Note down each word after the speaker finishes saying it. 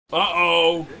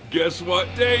Uh-oh, guess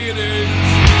what day it is?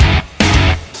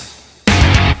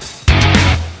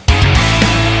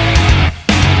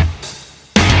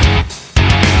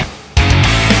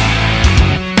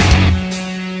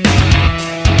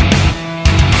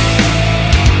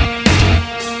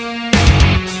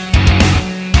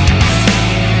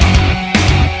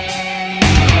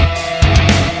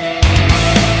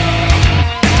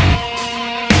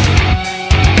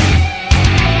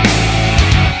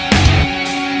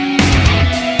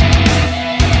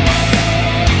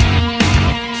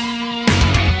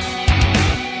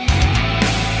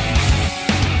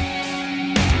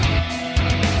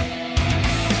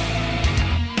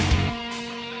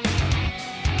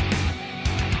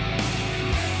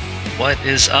 What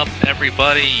is up,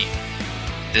 everybody?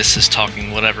 This is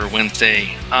Talking Whatever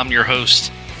Wednesday. I'm your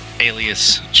host,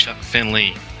 alias Chuck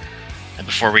Finley. And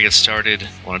before we get started, I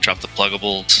want to drop the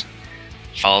pluggables.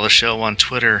 Follow the show on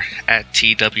Twitter at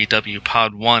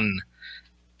TWWPod1.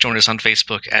 Join us on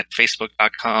Facebook at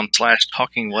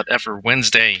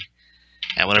facebook.com/TalkingWhateverWednesday.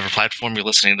 And whatever platform you're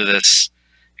listening to this,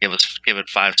 give it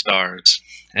 5 stars.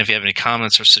 And if you have any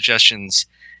comments or suggestions,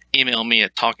 email me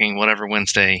at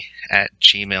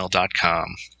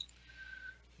talkingwhateverwednesday@gmail.com.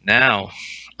 Now,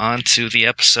 on to the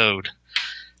episode.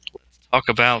 Let's talk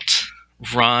about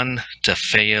Ron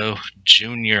DeFeo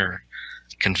Jr.,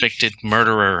 convicted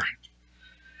murderer.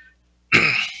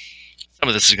 Some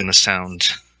of this is going to sound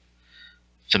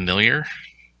familiar,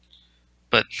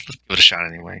 but let's give it a shot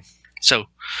anyway. So,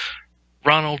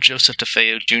 Ronald Joseph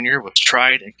DeFeo Jr. was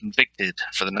tried and convicted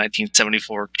for the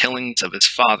 1974 killings of his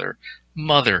father,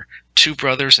 mother, 2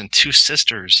 brothers, and 2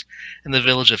 sisters in the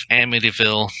village of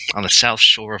Amityville on the south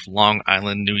shore of Long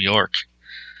Island, New York.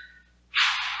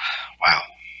 Wow.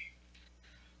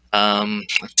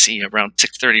 Let's see, around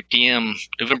 6:30 p.m.,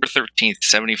 November 13th,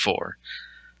 74,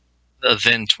 the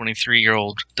then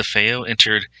 23-year-old DeFeo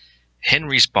entered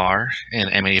Henry's bar in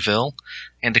Amityville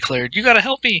and declared, "You gotta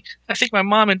help me! I think my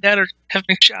mom and dad have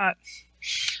been shot."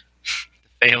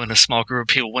 DeFeo and a small group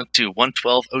of people went to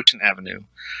 112 Octane Avenue,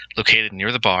 located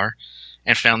near the bar,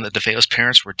 and found that DeFeo's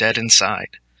parents were dead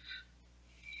inside.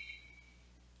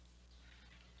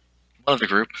 One of the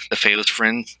group, DeFeo's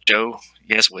friend Joe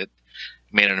Yeswit,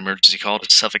 made an emergency call to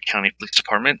Suffolk County Police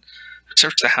Department, who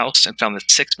searched the house and found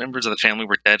that 6 members of the family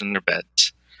were dead in their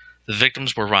beds. The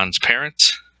victims were Ron's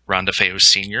parents, Ron DeFeo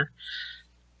Sr.,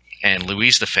 and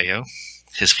Louise DeFeo,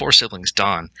 his 4 siblings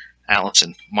Don,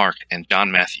 Allison, Mark, and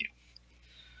John Matthew.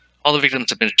 All the victims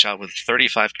had been shot with a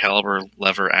 .35 caliber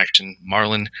lever-action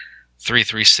Marlin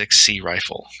 336C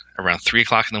rifle around 3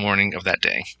 o'clock in the morning of that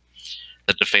day.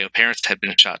 The DeFeo parents had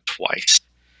been shot twice,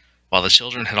 while the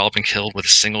children had all been killed with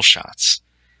single shots.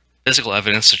 Physical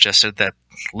evidence suggested that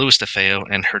Louise DeFeo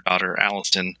and her daughter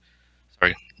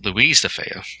Louise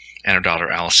DeFeo and her daughter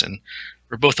Allison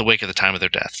were both awake at the time of their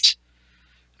deaths.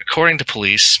 According to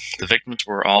police, the victims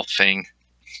were all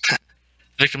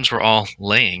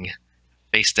laying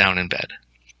face down in bed.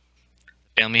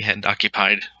 The family had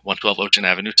occupied 112 Octane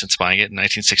Avenue since buying it in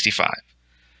 1965.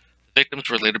 The victims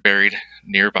were later buried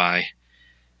nearby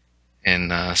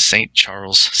in St.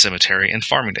 Charles Cemetery in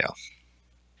Farmingdale.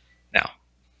 Now,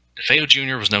 DeFeo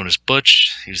Jr. was known as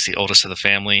Butch. He was the oldest of the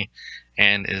family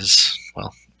and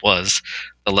was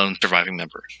the lone surviving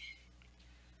member.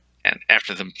 And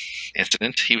after the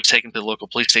incident, he was taken to the local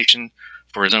police station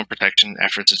for his own protection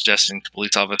after suggesting to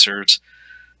police officers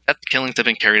that the killings had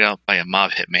been carried out by a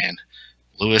mob hitman,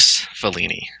 Louis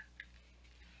Fellini.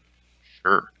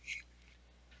 Sure.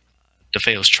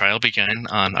 DeFeo's trial began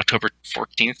on October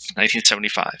 14th,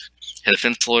 1975. His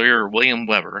defense lawyer, William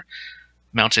Weber,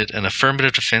 mounted an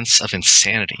affirmative defense of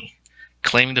insanity,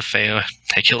 claiming DeFeo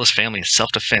had killed his family in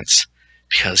self-defense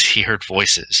because he heard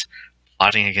voices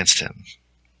plotting against him.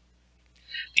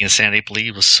 The insanity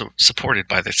plea was supported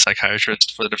by the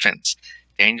psychiatrist for the defense,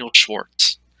 Daniel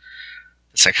Schwartz.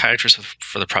 The psychiatrist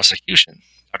for the prosecution,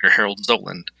 Dr. Harold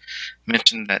Zoland,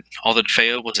 mentioned that although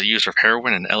DeFeo was a user of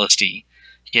heroin and LSD,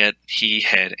 yet he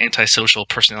had antisocial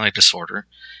personality disorder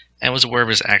and was aware of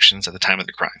his actions at the time of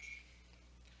the crime.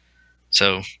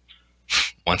 So,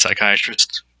 one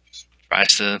psychiatrist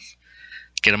tries to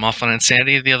get him off on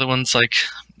insanity, the other one's like,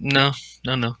 no,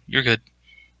 you're good.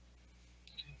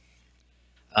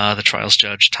 The trial's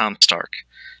judge, Tom Stark,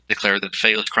 declared that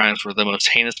DeFeo's crimes were the most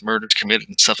heinous murders committed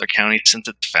in Suffolk County since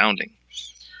its founding.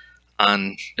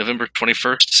 On November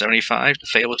 21st, 75,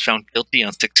 DeFeo was found guilty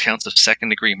on 6 counts of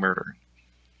second-degree murder.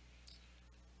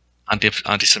 On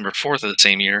December 4th of the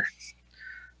same year,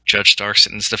 Judge Stark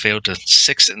sentenced DeFeo to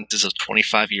 6 sentences of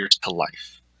 25 years to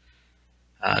life.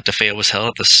 DeFeo was held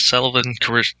at the Sullivan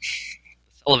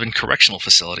Correctional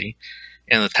Facility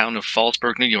in the town of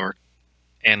Fallsburg, New York,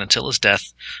 and until his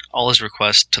death, all his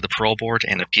requests to the parole board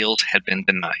and appeals had been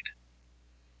denied.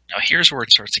 Now here's where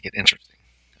it starts to get interesting.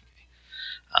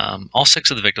 All 6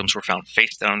 of the victims were found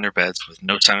face down in their beds with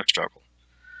no sign of struggle.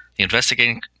 The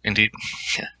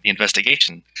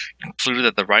investigation concluded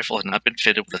that the rifle had not been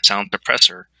fitted with a sound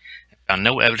suppressor and found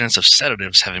no evidence of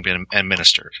sedatives having been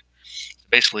administered.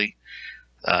 Basically,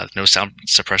 no sound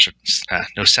suppressing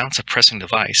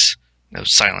device, no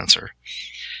silencer,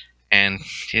 and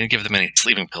he didn't give them any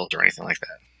sleeping pills or anything like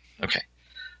that. Okay.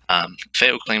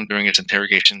 DeFeo claimed during his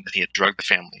interrogation that he had drugged the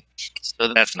family,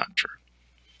 so that's not true.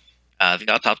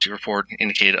 The autopsy report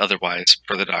indicated otherwise,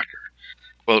 per the doctor.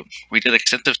 Quote, "We did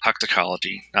extensive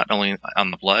toxicology, not only on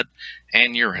the blood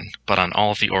and urine, but on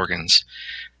all of the organs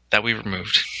that we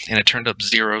removed, and it turned up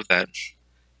 0 that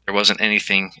there wasn't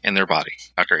anything in their body,"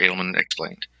 Dr. Edelman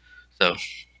explained. So,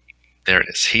 there it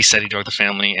is. He said he drugged the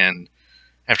family, and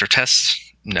after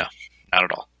tests, no, not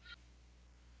at all.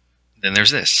 Then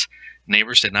there's this.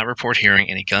 Neighbors did not report hearing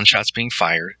any gunshots being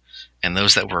fired, and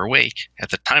those that were awake at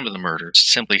the time of the murders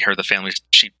simply heard the family's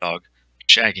sheepdog,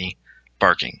 Shaggy,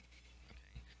 barking.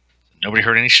 Nobody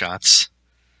heard any shots.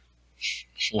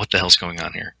 What the hell's going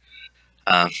on here?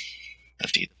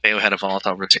 DeFeo had a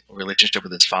volatile relationship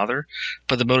with his father,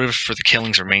 but the motive for the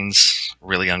killings remains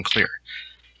really unclear.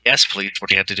 He asked police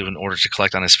what he had to do in order to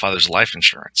collect on his father's life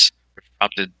insurance, which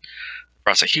prompted the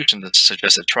prosecution to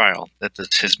suggest at trial that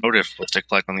his motive was to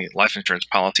collect on the life insurance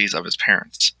policies of his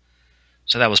parents.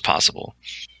 So that was possible.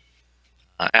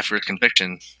 After his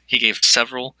conviction, he gave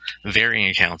several varying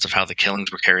accounts of how the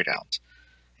killings were carried out.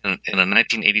 In a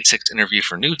 1986 interview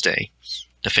for Newsday,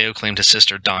 DeFeo claimed his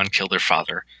sister Dawn killed their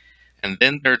father, and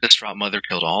then their distraught mother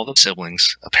killed all the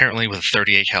siblings, apparently with a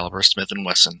 .38 caliber Smith &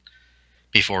 Wesson,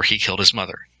 before he killed his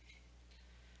mother.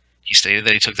 He stated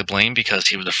that he took the blame because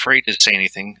he was afraid to say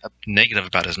anything negative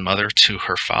about his mother to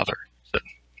her father.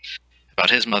 About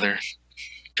his mother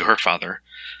to her father,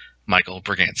 Michael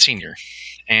Brigant Sr.,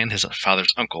 and his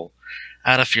father's uncle,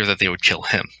 out of fear that they would kill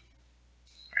him.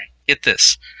 Right. Get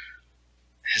this.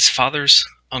 His father's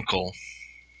uncle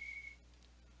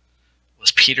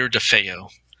was Peter DeFeo,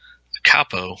 a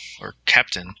capo, or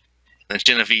captain, in the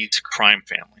Genovese crime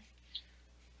family.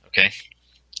 Okay?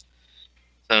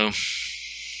 So,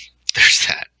 there's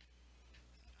that.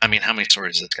 I mean, how many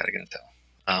stories is this guy going to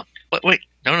tell?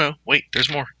 Wait,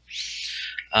 there's more.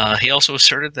 He also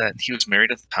asserted that he was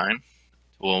married at the time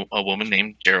to a woman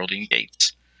named Geraldine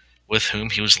Gates, with whom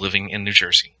he was living in New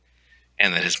Jersey,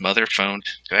 and that his mother phoned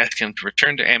to ask him to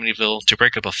return to Amityville to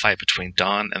break up a fight between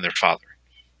Dawn and their father.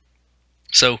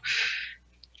 So,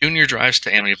 Junior drives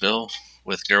to Amityville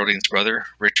with Geraldine's brother,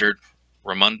 Richard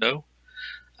Raimondo,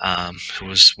 who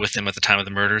was with him at the time of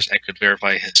the murders and could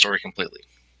verify his story completely.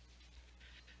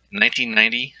 In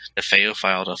 1990, DeFeo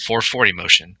filed a 440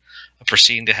 motion,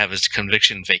 proceeding to have his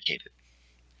conviction vacated.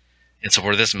 In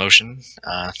support of this motion,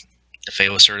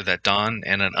 DeFeo asserted that Dawn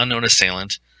and an unknown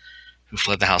assailant, who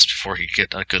fled the house before he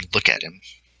could get a good look at him,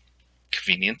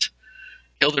 convenient,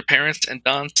 killed their parents, and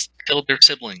Dawn killed their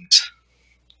siblings.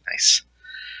 Nice.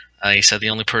 He said the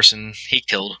only person he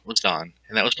killed was Dawn,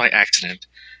 and that was by accident,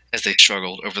 as they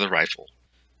struggled over the rifle.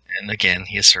 And again,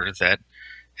 he asserted that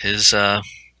his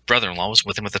brother-in-law was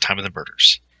with him at the time of the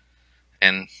murders.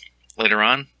 And later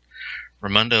on,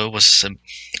 Raimondo was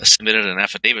submitted an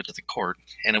affidavit to the court,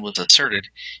 and it was asserted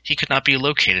he could not be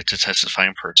located to testify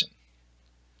in person.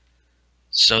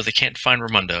 So they can't find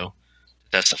Raimondo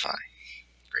to testify.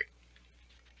 Great.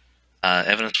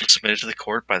 Evidence was submitted to the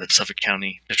court by the Suffolk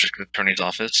County District Attorney's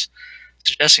Office,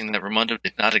 suggesting that Raimondo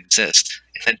did not exist,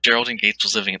 and that Geraldine Gates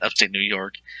was living in upstate New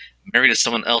York, married to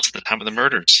someone else at the time of the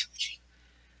murders.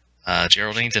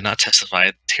 Geraldine did not testify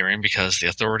at the hearing because the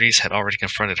authorities had already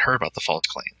confronted her about the false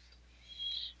claim.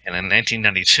 And in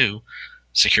 1992,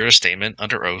 secured a statement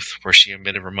under oath where she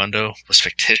admitted Raimondo was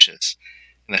fictitious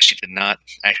and that she did not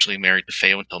actually marry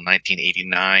DeFeo until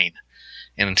 1989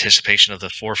 in anticipation of the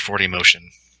 440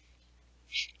 motion.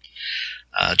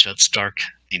 Judge Stark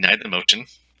denied the motion,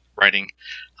 writing,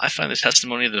 "I find the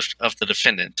testimony of the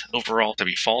defendant overall to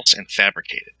be false and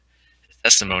fabricated. His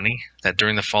testimony that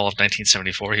during the fall of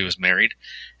 1974 he was married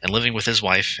and living with his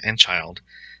wife and child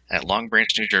at Long Branch,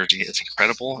 New Jersey is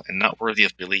incredible and not worthy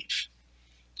of belief.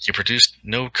 He produced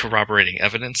no corroborating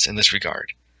evidence in this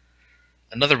regard.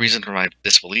 Another reason for my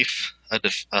disbelief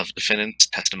of defendant's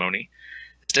testimony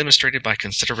is demonstrated by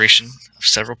consideration of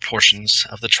several portions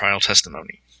of the trial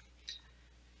testimony.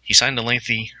 He signed a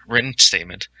lengthy written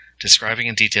statement describing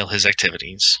in detail his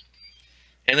activities.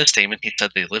 In the statement, he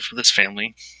said that he lived with his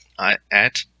family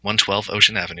at 112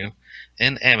 Ocean Avenue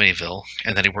in Amityville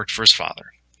and that he worked for his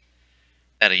father.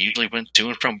 that he usually went to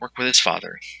and from work with his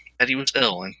father, that he was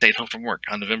ill and stayed home from work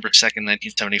on November 2nd,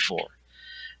 1974,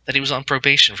 that he was on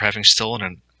probation for having stolen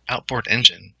an outboard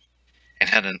engine, and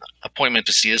had an appointment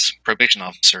to see his probation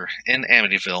officer in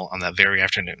Amityville on that very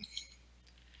afternoon.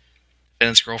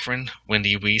 Ben's girlfriend,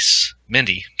 Mindy Weiss,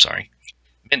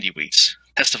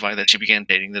 testified that she began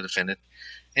dating the defendant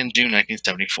in June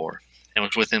 1974 and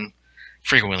was with him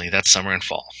frequently that summer and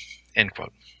fall. End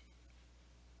quote.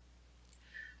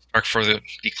 Stark further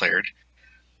declared,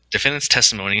 defendant's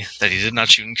testimony that he did not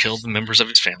shoot and kill the members of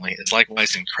his family is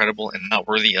likewise incredible and not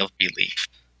worthy of belief.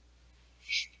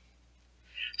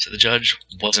 So the judge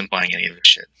wasn't buying any of this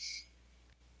shit.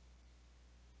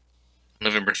 On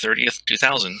November 30th,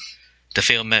 2000,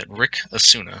 DeFeo met Rick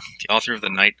Osuna, the author of The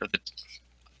Night the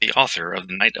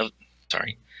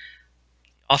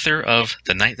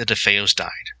DeFeos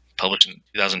Died, published in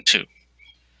 2002.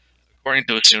 According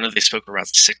to Osuna, they spoke for about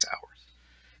 6 hours.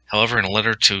 However, in a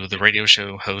letter to the radio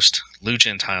show host Lou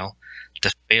Gentile,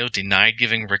 DeFeo denied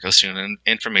giving Rick Osuna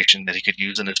information that he could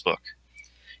use in his book,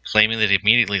 claiming that he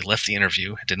immediately left the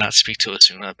interview and did not speak to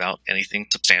Osuna about anything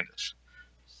substantive.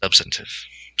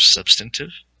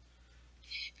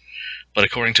 But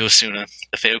according to Osuna,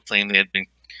 DeFeo claimed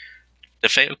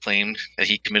that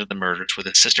he committed the murders with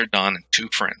his sister Dawn and 2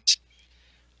 friends,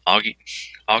 Augie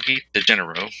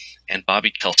DeGenero and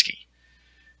Bobby Kelsky,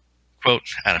 quote,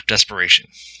 out of desperation,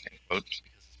 end quote, because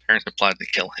his parents applied to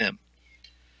kill him.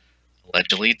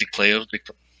 Allegedly, DeFeo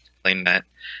claimed that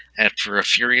after a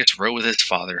furious row with his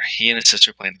father, he and his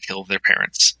sister planned to kill their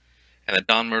parents, and that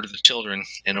Dawn murdered the children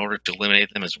in order to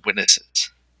eliminate them as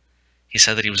witnesses. He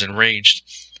said that he was enraged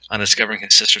on discovering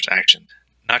his sister's actions,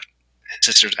 knocked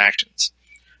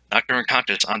her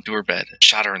unconscious onto her bed, and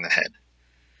shot her in the head.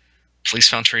 Police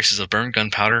found traces of burned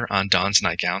gunpowder on Dawn's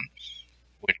nightgown,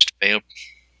 which DeFeo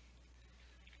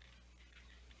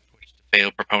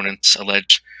proponents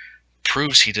allege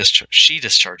proves she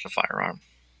discharged the firearm.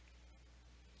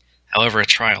 However, at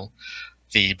trial,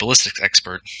 the ballistics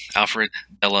expert, Alfred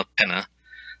Della Pena,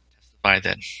 testified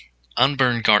that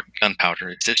unburned gunpowder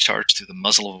is discharged through the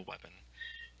muzzle of a weapon,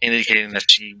 indicating that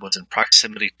she was in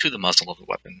proximity to the muzzle of the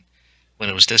weapon when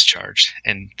it was discharged,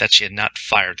 and that she had not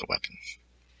fired the weapon.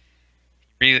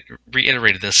 He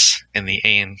reiterated this in the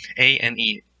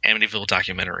A&E Amityville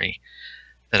documentary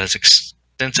that is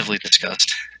extensively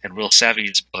discussed in Will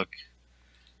Savvy's book,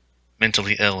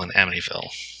 Mentally Ill in Amityville.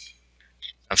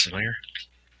 Sounds familiar?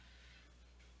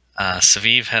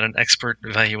 Saviv had an expert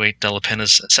evaluate Della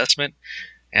Pena's assessment,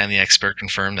 and the expert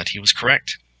confirmed that he was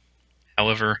correct.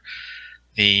 Moreover,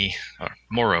 the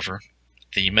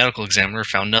medical examiner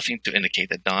found nothing to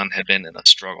indicate that Dawn had been in a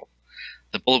struggle.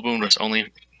 The bullet wound was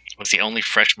the only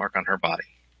fresh mark on her body.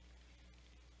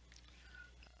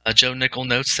 Joe Nickel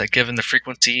notes that given the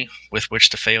frequency with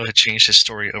which DeFeo had changed his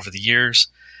story over the years,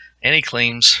 any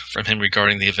claims from him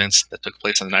regarding the events that took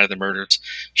place on the night of the murders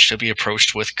should be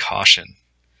approached with caution.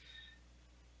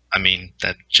 I mean,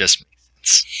 that just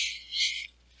makes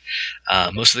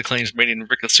sense. Most of the claims made in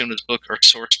Rick Osuna's book are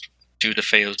sourced to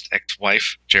DeFeo's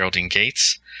ex-wife, Geraldine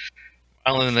Gates.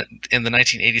 While in the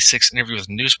 1986 interview with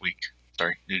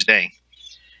Newsday,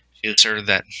 she asserted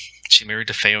that she married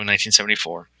DeFeo in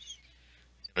 1974.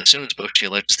 In Osuna's book, she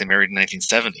alleges they married in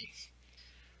 1970.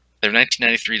 Their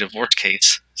 1993 divorce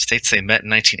case states they met in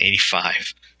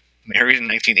 1985, married in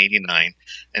 1989,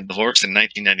 and divorced in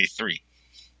 1993.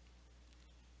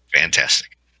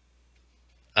 Fantastic.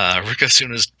 Rick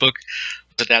Osuna's book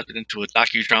was adapted into a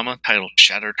docudrama titled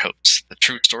Shattered Hopes, the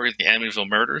true story of the Amityville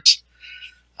murders.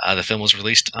 The film was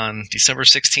released on December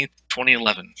 16,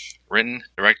 2011, written,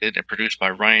 directed, and produced by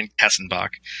Ryan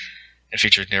Katzenbach, and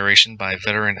featured narration by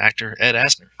veteran actor Ed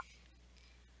Asner.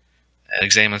 It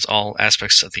examines all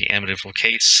aspects of the Amityville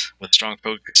case, with strong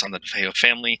focus on the DeFeo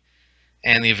family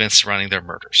and the events surrounding their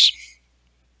murders.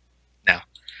 Now,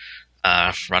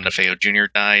 Ronald DeFeo Jr.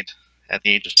 died at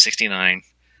the age of 69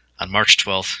 on March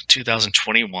 12,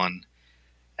 2021,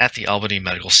 at the Albany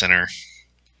Medical Center,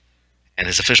 and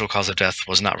his official cause of death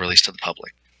was not released to the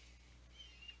public.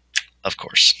 Of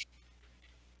course.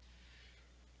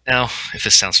 Now, if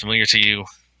this sounds familiar to you,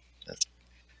 that's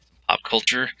pop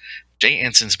culture. Jay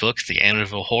Anson's book, The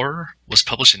Amityville Horror, was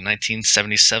published in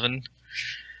 1977.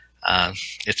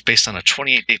 It's based on a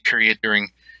 28-day period during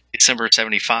December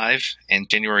 75 and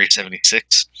January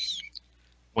 76,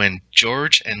 when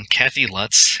George and Kathy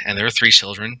Lutz and their 3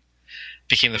 children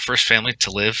became the first family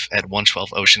to live at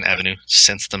 112 Ocean Avenue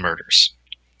since the murders.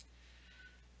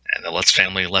 And the Lutz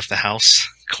family left the house,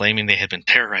 claiming they had been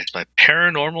terrorized by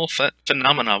paranormal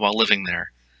phenomena while living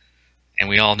there. And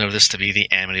we all know this to be the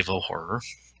Amityville Horror.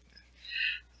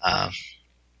 The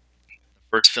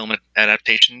first film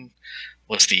adaptation,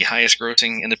 was the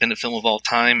highest-grossing independent film of all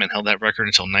time and held that record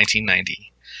until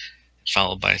 1990.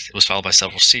 It was followed by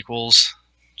several sequels,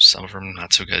 some of them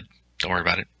not so good. Don't worry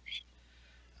about it.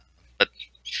 But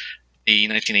the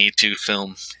 1982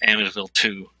 film Amityville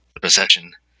 2: The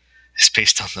Possession is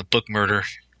based on the book Murder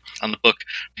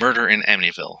in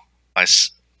Amityville by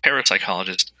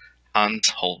parapsychologist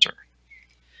Hans Holzer.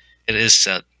 It is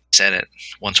set at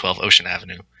 112 Ocean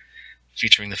Avenue,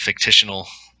 featuring the fictional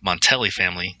Montelli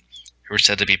family, who are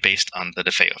said to be based on the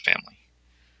DeFeo family.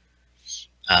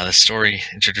 The story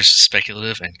introduces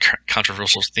speculative and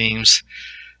controversial themes,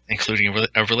 including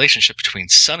a relationship between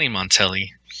Sonny Montelli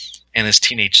and his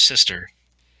teenage sister,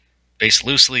 based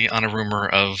loosely on a rumor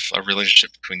of a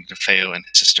relationship between DeFeo and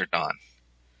his sister Dawn.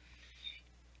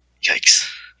 Yikes.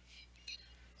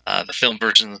 The film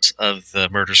versions of the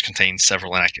murders contain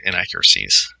several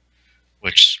inaccuracies,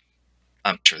 which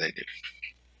I'm sure they do.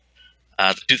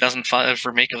 The 2005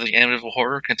 remake of the Amityville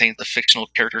Horror contains the fictional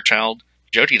character child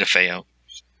Jody DeFeo.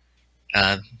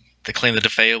 They claim that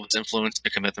DeFeo was influenced to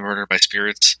commit the murder by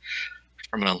spirits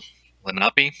from a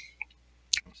Lenape.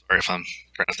 Sorry if I'm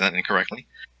pronouncing that incorrectly.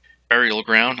 Burial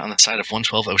ground on the side of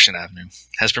 112 Ocean Avenue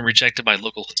has been rejected by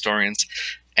local historians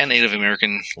and Native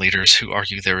American leaders who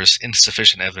argue there is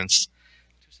insufficient evidence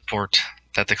to support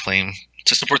the claim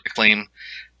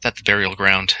that the burial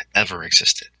ground ever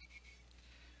existed.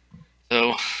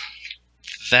 So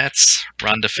that's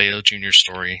Ron DeFeo Jr.'s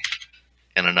story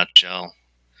in a nutshell.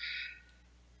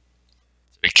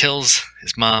 So he kills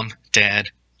his mom,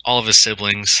 dad, all of his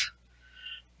siblings,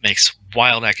 makes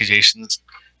wild accusations,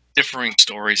 differing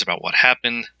stories about what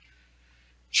happened,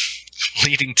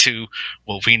 leading to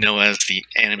what we know as the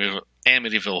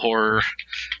Amityville Horror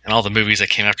and all the movies that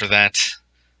came after that,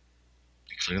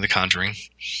 including The Conjuring.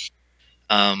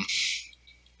 In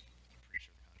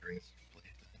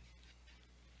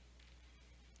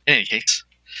any case,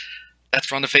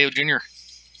 that's Ron DeFeo Jr.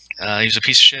 He's a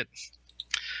piece of shit.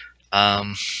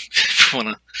 If you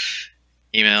want to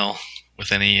email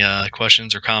with any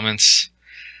questions or comments,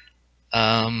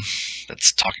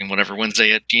 that's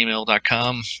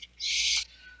talkingwhateverwednesday@gmail.com.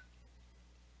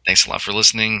 Thanks a lot for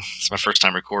listening. It's my first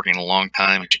time recording in a long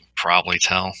time, as you can probably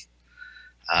tell.